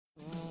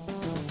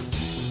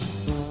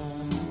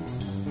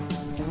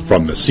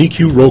From the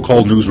CQ Roll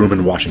Call Newsroom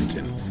in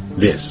Washington,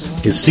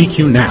 this is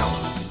CQ Now,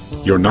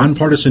 your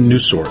nonpartisan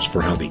news source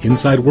for how the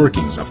inside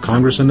workings of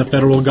Congress and the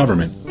federal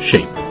government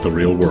shape the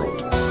real world.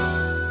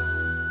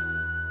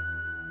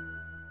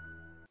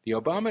 The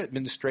Obama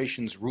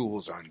administration's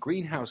rules on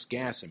greenhouse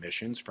gas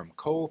emissions from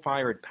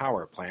coal-fired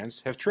power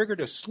plants have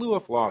triggered a slew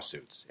of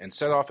lawsuits and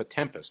set off a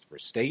tempest for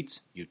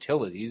states,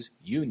 utilities,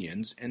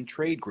 unions, and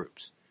trade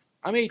groups.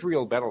 I'm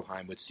Adriel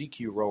Bettelheim with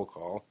CQ Roll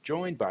Call,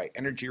 joined by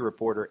energy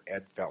reporter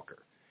Ed Felker.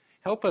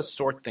 Help us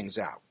sort things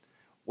out.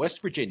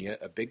 West Virginia,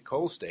 a big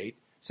coal state,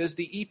 says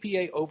the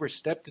EPA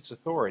overstepped its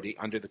authority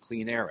under the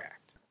Clean Air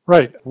Act.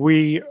 Right.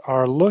 We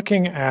are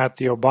looking at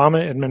the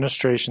Obama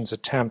administration's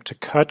attempt to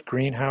cut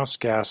greenhouse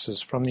gases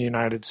from the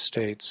United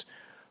States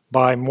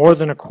by more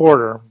than a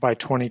quarter by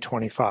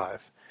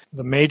 2025.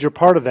 The major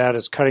part of that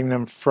is cutting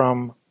them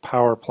from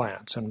power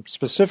plants, and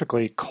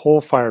specifically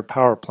coal-fired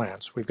power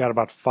plants. We've got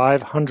about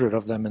 500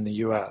 of them in the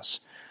U.S.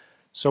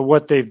 So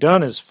what they've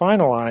done is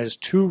finalize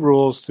two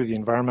rules through the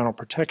Environmental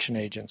Protection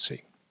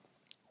Agency,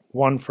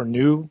 one for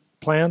new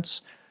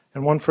plants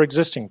and one for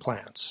existing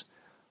plants.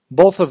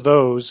 Both of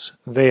those,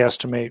 they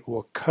estimate,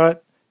 will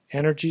cut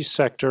energy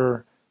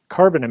sector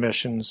carbon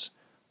emissions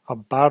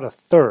about a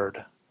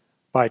third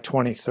by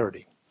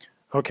 2030.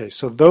 Okay,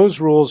 so those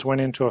rules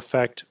went into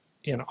effect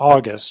in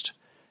August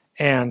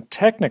and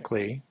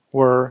technically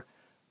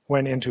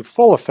went into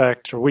full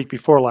effect a week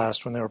before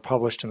last when they were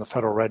published in the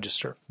Federal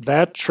Register.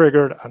 That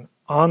triggered an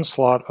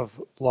onslaught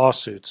of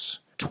lawsuits,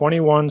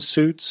 21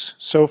 suits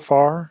so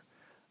far.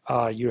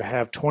 You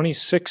have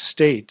 26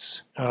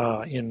 states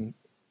in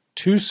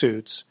two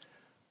suits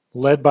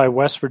led by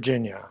West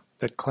Virginia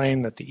that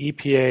claim that the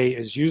EPA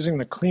is using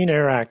the Clean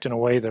Air Act in a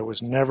way that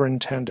was never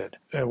intended.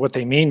 What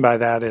they mean by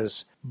that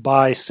is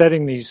by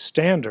setting these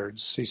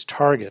standards, these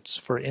targets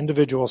for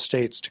individual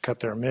states to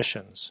cut their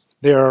emissions,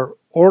 they are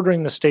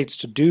ordering the states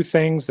to do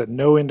things that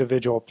no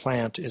individual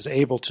plant is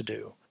able to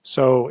do.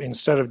 So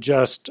instead of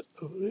just,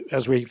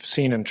 as we've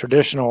seen in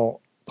traditional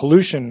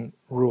pollution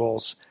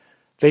rules,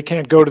 they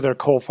can't go to their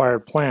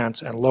coal-fired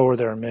plants and lower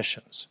their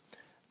emissions.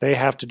 They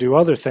have to do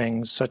other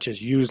things such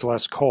as use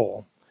less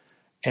coal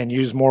and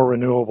use more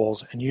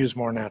renewables and use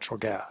more natural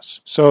gas.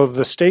 So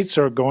the states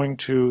are going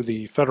to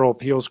the Federal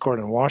Appeals Court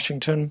in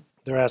Washington.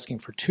 They're asking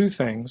for two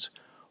things.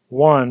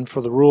 One,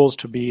 for the rules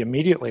to be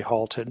immediately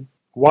halted,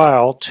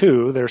 while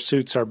two, their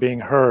suits are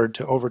being heard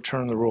to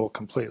overturn the rule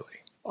completely.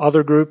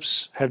 Other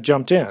groups have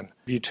jumped in.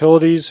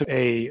 Utilities,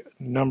 a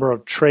number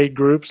of trade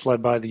groups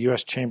led by the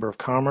U.S. Chamber of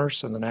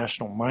Commerce and the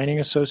National Mining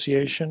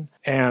Association,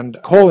 and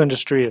coal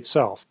industry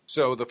itself.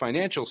 So the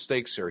financial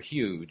stakes are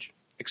huge.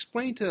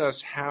 Explain to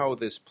us how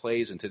this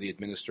plays into the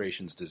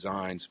administration's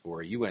designs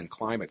for a UN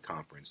climate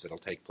conference that will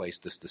take place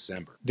this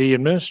December. The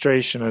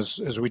administration,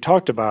 as we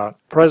talked about,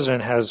 the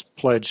President has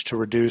pledged to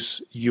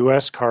reduce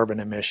U.S. carbon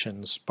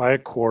emissions by a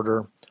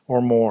quarter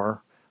or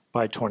more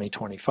by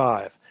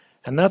 2025.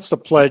 And that's the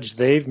pledge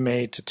they've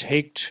made to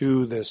take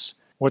to this,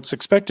 what's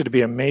expected to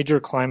be a major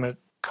climate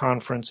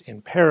conference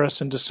in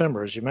Paris in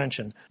December, as you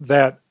mentioned,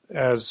 that,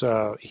 as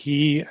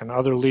he and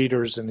other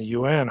leaders in the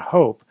UN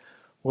hope,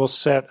 will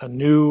set a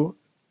new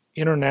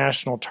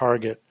international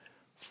target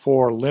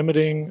for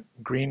limiting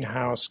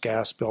greenhouse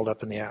gas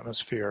buildup in the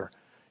atmosphere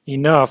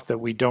enough that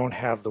we don't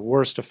have the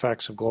worst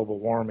effects of global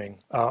warming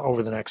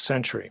over the next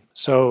century.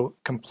 So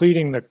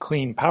completing the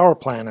Clean Power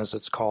Plan, as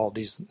it's called,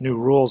 these new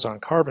rules on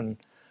carbon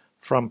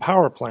from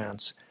power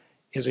plants,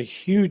 is a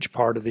huge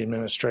part of the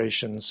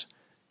administration's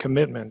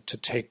commitment to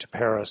take to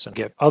Paris and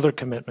get other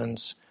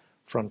commitments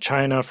from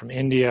China, from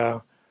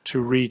India, to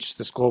reach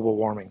this global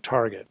warming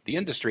target. The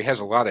industry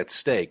has a lot at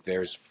stake.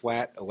 There's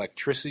flat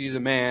electricity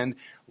demand,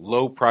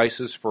 low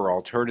prices for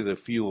alternative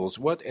fuels.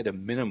 What, at a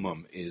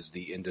minimum, is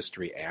the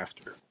industry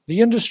after?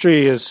 The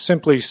industry is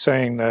simply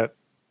saying that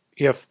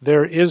if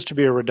there is to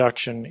be a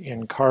reduction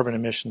in carbon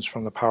emissions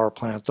from the power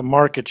plant, the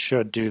market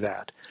should do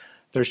that.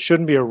 There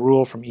shouldn't be a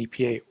rule from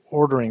EPA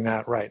ordering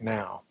that right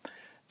now.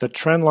 The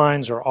trend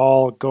lines are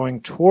all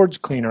going towards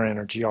cleaner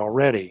energy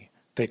already,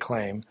 they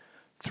claim,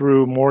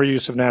 through more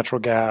use of natural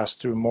gas,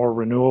 through more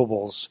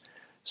renewables.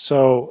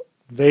 So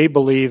they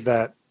believe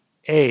that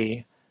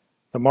A,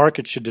 the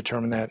market should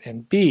determine that,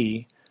 and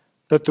B,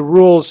 that the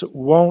rules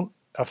won't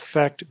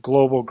affect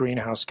global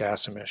greenhouse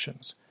gas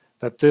emissions,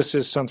 that this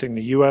is something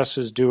the U.S.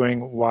 is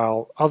doing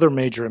while other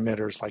major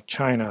emitters like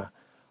China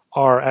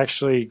are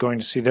actually going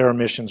to see their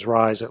emissions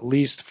rise at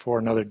least for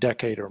another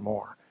decade or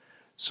more.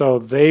 So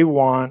they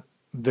want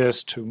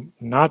this to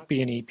not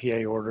be an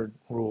EPA-ordered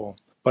rule,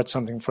 but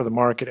something for the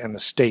market and the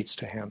states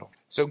to handle.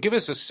 So give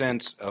us a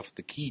sense of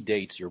the key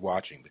dates you're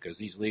watching, because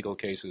these legal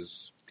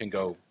cases can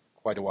go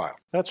quite a while.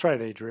 That's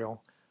right,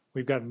 Adriel.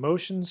 We've got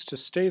motions to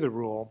stay the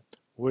rule,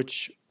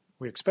 which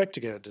we expect to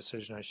get a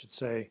decision, I should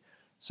say,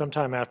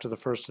 sometime after the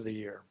first of the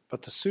year.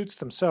 But the suits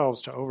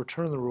themselves to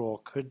overturn the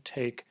rule could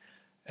take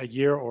a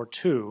year or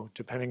two,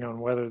 depending on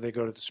whether they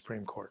go to the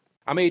Supreme Court.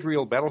 I'm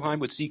Adriel Bettelheim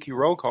with CQ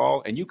Roll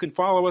Call, and you can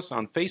follow us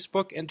on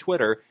Facebook and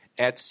Twitter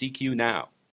at CQ Now.